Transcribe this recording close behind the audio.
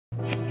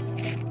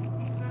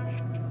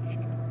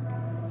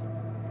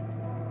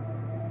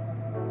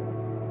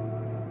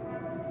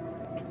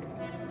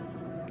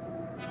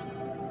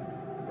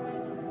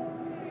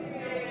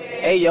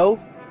Hey yo,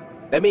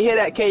 let me hear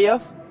that,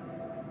 KF.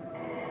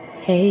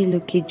 Hey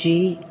Lucky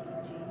G,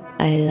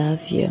 I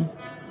love you.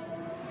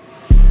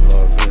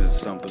 Love is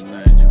something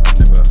that you can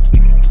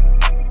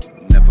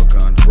never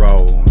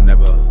control,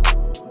 never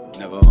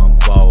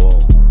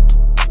unfold.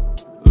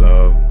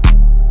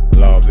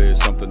 Love is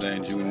something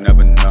that you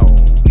never know.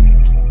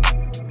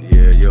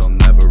 Yeah, you'll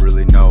never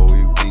really know.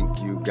 You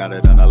think you got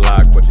it on a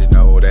lock, but you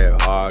know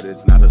that heart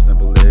it's not as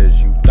simple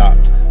as you thought.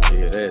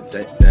 Yeah, that's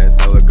it, that's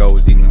how it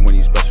goes. Even when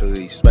you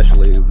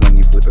especially when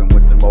you flipping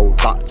with them old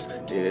thoughts.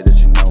 Yeah, that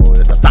you know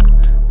that's a stop.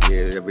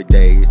 Yeah, every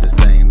day it's the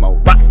same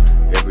old rock.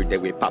 Every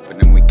day we poppin'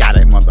 and we got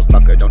it,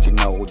 motherfucker. Don't you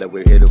know that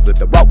we're here to flip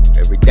the rope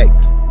every day?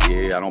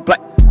 Yeah, I don't play,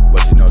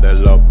 but you know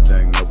that love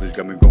thing always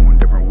got me going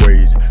different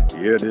ways.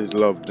 Yeah, this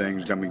love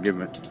thing's got me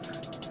giving.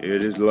 Yeah,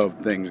 this love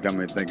thing's got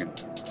me thinking.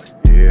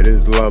 Yeah,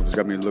 this love's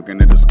got me looking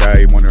at the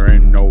sky,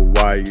 wondering,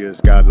 why it's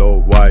got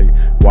low,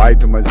 why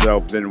to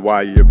myself, then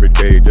why every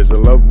day? Does the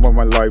love of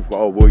my life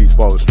always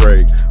fall astray?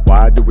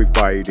 Why do we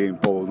fight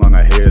and pull on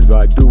our heads?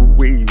 Why do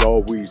we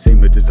always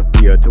seem to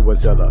disappear to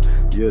each other,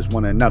 just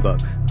one another?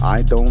 I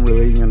don't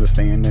really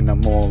understand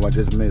anymore. I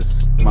just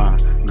miss my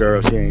girl.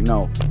 She ain't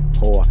no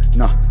whore,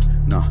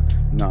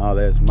 no,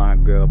 that's my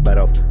girl.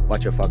 Better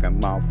watch your fucking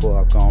mouth before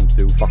I come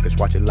through. Fuckers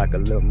watch it like a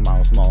little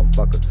mouse,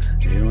 motherfucker.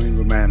 It don't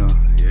even matter.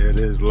 Yeah,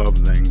 this love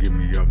thing give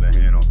me up the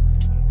handle.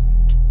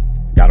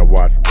 Gotta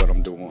watch what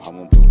I'm doing, how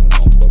I'm moving,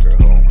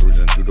 motherfucker. How I'm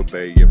cruising through the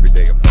bay every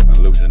day. I'm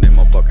fucking losing in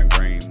my fucking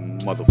green.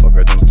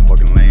 Motherfucker doing some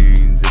fucking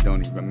lanes. It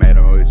don't even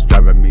matter, it's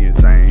driving me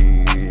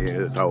insane.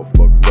 Yeah, that's how it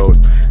fucking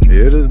goes.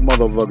 Yeah, this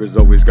motherfucker's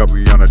always got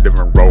me on a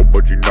different road,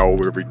 but you know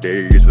every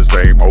day it's the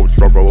same old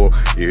struggle.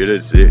 Yeah,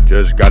 that's it,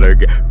 just gotta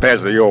get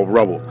past the old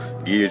rubble.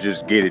 Yeah,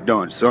 just get it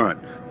done, son.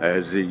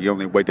 That's the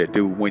only way to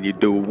do when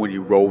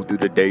you roll through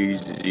the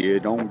days. Yeah,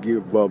 don't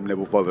give up,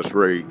 never fall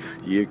astray.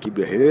 Yeah, keep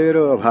your head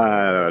up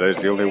high.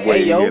 That's the only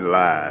way to get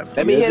live.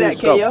 Let me hear that,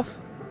 KF.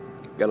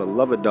 Gotta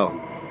love it though.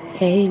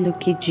 Hey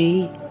Lucky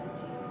G,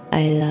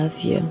 I love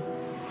you.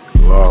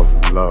 Love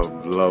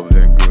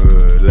and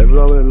good.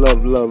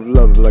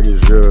 Love like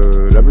it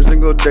should. Every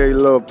single day,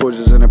 love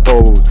pushes and it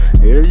pulls.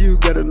 Yeah, you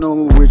gotta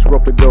know which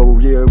rope to go.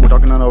 Yeah, we're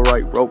talking on the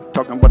right rope,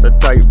 talking about the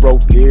tight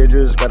rope. Yeah,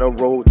 just gotta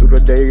roll through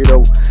the day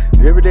though.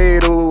 Every day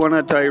though, on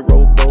a tight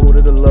rope, though,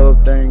 to the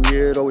love thing.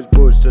 Yeah, it always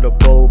push to the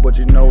pole, but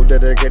you know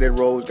dedicated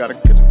roles gotta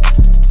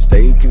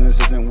stay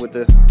consistent with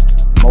the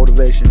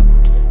motivation.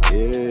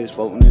 Yeah, it's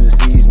floating in the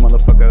seas,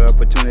 motherfucker.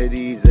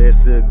 Opportunities,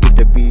 that's a good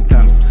to be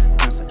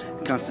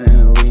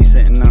constantly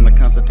sitting on the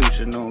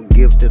constitutional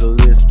gift to the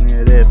list.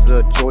 Yeah, that's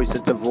a choice,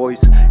 it's a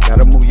voice.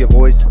 Gotta move your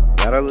voice,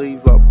 gotta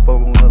leave up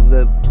on the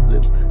lip,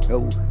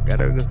 go,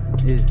 gotta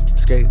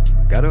escape,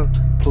 gotta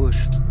push,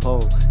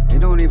 pull. It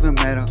don't even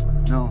matter,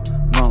 no.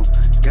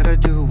 Gotta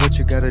do what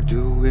you gotta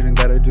do, and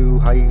gotta do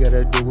how you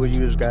gotta do it.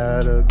 You just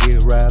gotta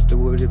get right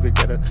through it. If you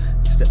gotta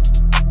step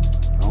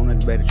on a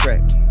better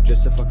track,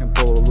 just to fucking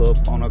pull up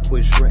on a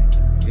quick track.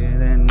 Yeah,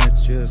 then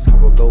that's just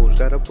how it goes.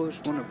 Gotta push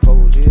when it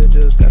pulls. Yeah,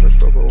 just gotta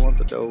struggle on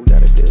the dough.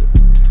 Gotta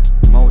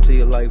get more to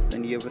your life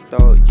than you ever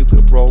thought you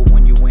could roll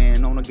when you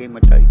win on a game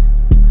of dice.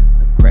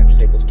 The craps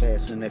tables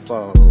fast and they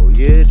fall.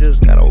 Yeah,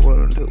 just gotta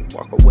run to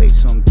walk away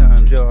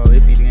sometimes, y'all.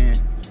 If you can,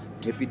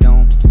 if you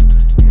don't,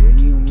 yeah,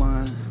 you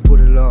mind. Put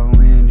it all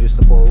in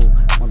just a bowl.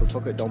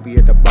 Motherfucker, don't be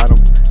at the bottom.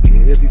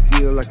 Yeah, if you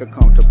feel like a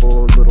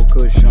comfortable little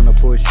cushion on a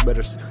push,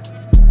 better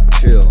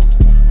chill.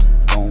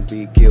 Don't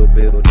be Kill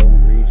Bill, don't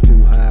reach too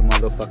high,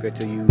 motherfucker,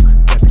 till you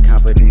got the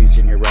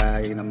confidence in your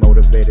ride and a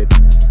motivated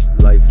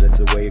life. That's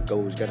the way it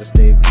goes. Gotta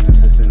stay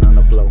consistent on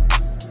the flow.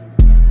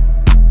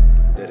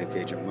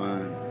 Dedicate your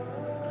mind.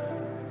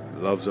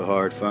 Love's a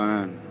hard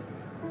find.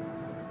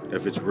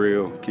 If it's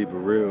real, keep it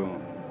real.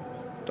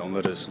 Don't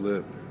let it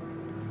slip.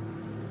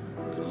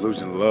 'Cause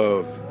losing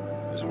love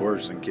is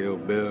worse than Kill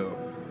Bill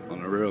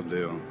on the real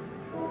deal.